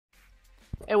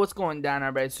Hey, what's going down,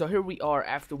 everybody? So here we are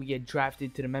after we get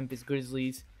drafted to the Memphis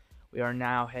Grizzlies. We are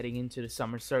now heading into the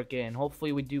summer circuit, and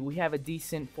hopefully we have a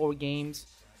decent 4 games.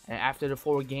 And after the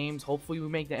 4 games, hopefully we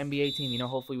make the NBA team. You know,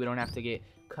 hopefully we don't have to get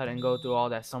cut and go through all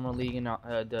that summer league and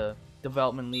the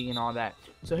development league and all that.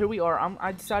 So here we are.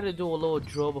 I decided to do a little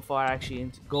drill before I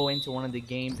actually go into one of the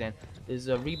games, and there's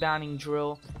a rebounding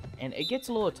drill, and it gets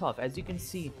a little tough. As you can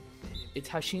see, it's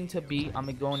Hashim to beat. I'm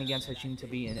going against Hashim to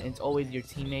beat, and it's always your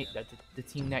teammate, the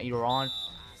team that you're on.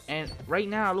 And right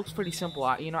now it looks pretty simple.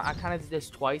 I kind of did this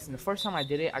twice, and the first time I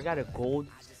did it, I got a gold.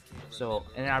 So,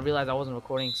 and then I realized I wasn't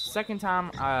recording. Second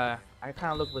time, I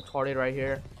kind of looked retarded right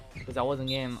here because I wasn't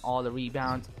getting all the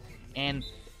rebounds. And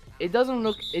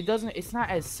it's not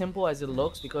as simple as it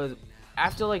looks, because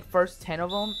after like first 10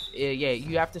 of them, yeah,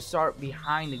 you have to start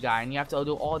behind the guy, and you have to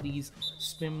do all these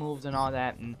spin moves and all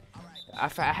that. And I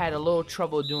had a little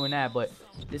trouble doing that, but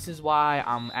this is why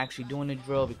I'm actually doing the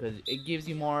drill, because it gives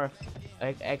you more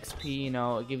XP, you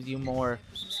know, it gives you more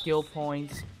skill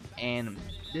points, and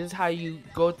this is how you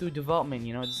go through development,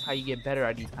 you know, this is how you get better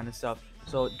at these kind of stuff.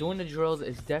 So doing the drills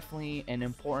is definitely an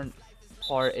important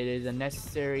part. It is a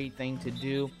necessary thing to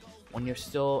do when you're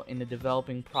still in the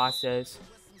developing process,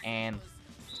 and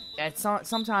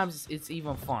sometimes it's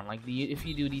even fun. Like if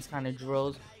you do these kind of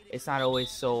drills, it's not always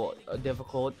so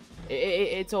difficult.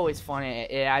 It's always fun.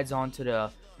 It adds on to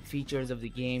the features of the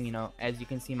game. You know, as you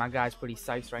can see, my guy's pretty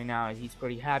psyched right now. He's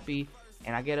pretty happy,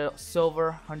 and I get a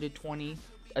silver 1020,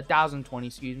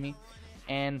 excuse me.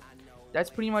 And that's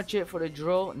pretty much it for the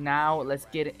drill. Now let's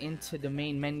get into the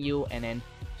main menu and then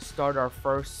start our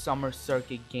first summer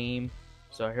circuit game.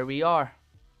 So here we are.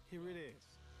 Here it is.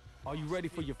 Are you ready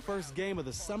for your first game of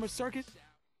the summer circuit?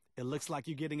 It looks like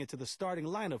you're getting into the starting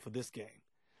lineup for this game.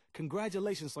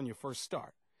 Congratulations on your first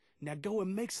start. Now go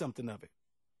and make something of it.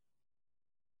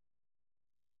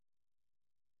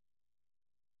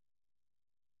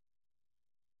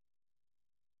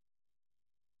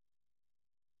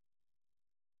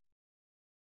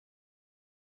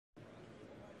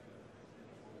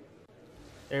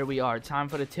 There we are. Time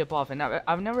for the tip-off. And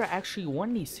I've never actually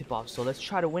won these tip-offs, so let's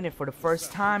try to win it for the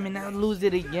first time and not lose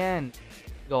it again.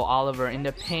 Go Oliver in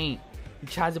the paint. He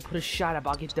tries to put a shot up.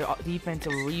 I'll get the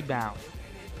defensive rebound.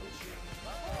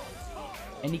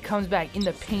 And he comes back in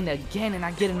the paint again, and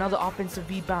I get another offensive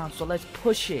rebound. So let's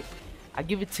push it. I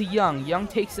give it to Young. Young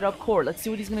takes it up court. Let's see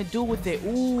what he's going to do with it.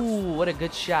 Ooh, what a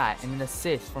good shot. And an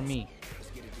assist for me.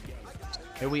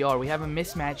 Here we are. We have a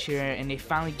mismatch here, and they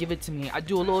finally give it to me. I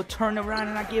do a little turnaround,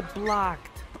 and I get blocked.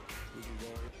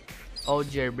 Oh,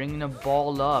 Jerry, bringing the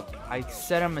ball up. I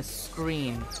set him a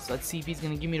screen. So let's see if he's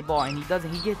going to give me the ball. And he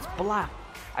doesn't. He gets blocked.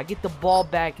 I get the ball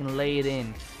back and lay it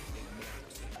in.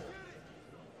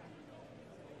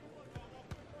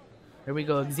 Here we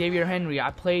go. Xavier Henry.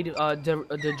 I played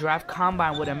the draft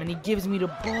combine with him, and he gives me the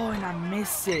ball, and I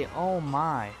miss it. Oh,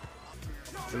 my.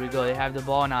 Here we go. They have the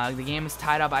ball now. The game is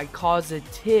tied up. I cause a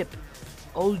tip.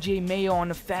 OJ Mayo on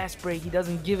the fast break. He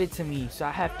doesn't give it to me, so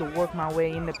I have to work my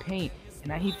way in the paint.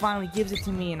 And he finally gives it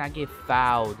to me, and I get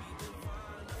fouled.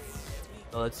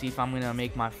 So let's see if I'm going to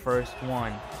make my first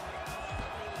one.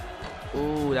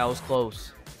 Ooh, that was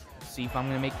close. Let's see if I'm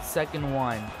going to make the second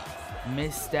one.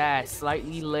 Missed that.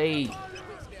 Slightly late.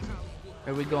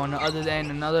 Here we go. On the other end,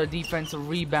 another defensive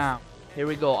rebound. Here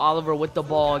we go. Oliver with the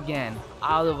ball again.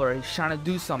 Oliver, he's trying to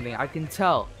do something. I can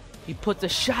tell. He puts a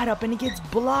shot up, and he gets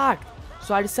blocked.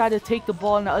 So I decided to take the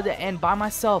ball on the other end by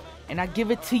myself, and I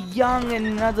give it to Young, and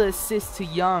another assist to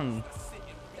Young.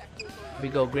 Here we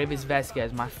go, Gravis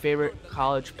Vasquez, my favorite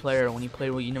college player when he played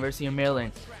with University of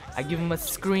Maryland. I give him a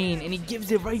screen, and he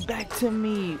gives it right back to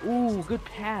me. Ooh, good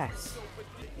pass.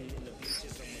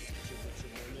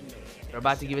 They're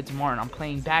about to give it to Martin. I'm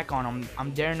playing back on him.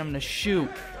 I'm daring him to shoot,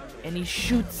 and he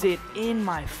shoots it in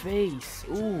my face.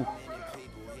 Ooh.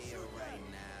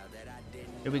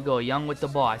 Here we go, Young with the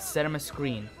ball. I set him a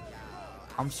screen.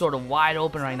 I'm sort of wide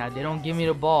open right now. They don't give me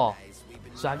the ball.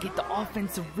 So I get the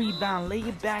offensive rebound, lay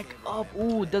it back up.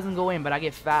 Ooh, it doesn't go in, but I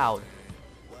get fouled.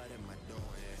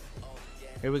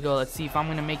 Here we go. Let's see if I'm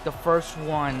going to make the first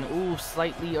one. Ooh,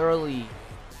 slightly early.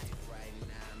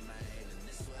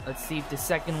 Let's see if the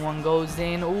second one goes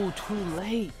in. Ooh, too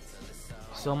late.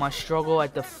 So my struggle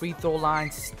at the free throw line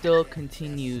still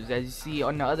continues. As you see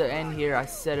on the other end here, I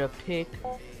set a pick.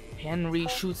 Henry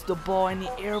shoots the ball, and he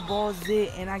airballs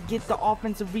it, and I get the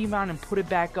offensive rebound and put it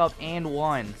back up and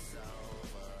one.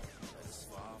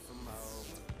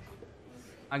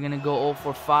 I'm going to go 0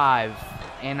 for 5,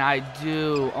 and I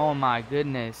do. Oh my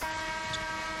goodness.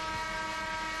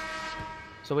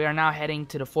 So we are now heading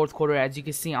to the fourth quarter. As you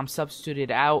can see, I'm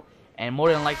substituted out, and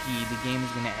more than likely the game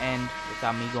is going to end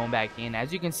without me going back in.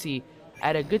 As you can see, I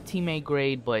had a good teammate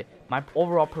grade, but my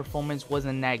overall performance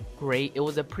wasn't that great. It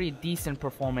was a pretty decent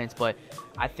performance, but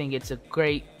I think it's a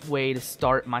great way to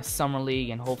start my summer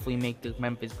league and hopefully make the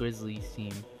Memphis Grizzlies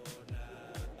team.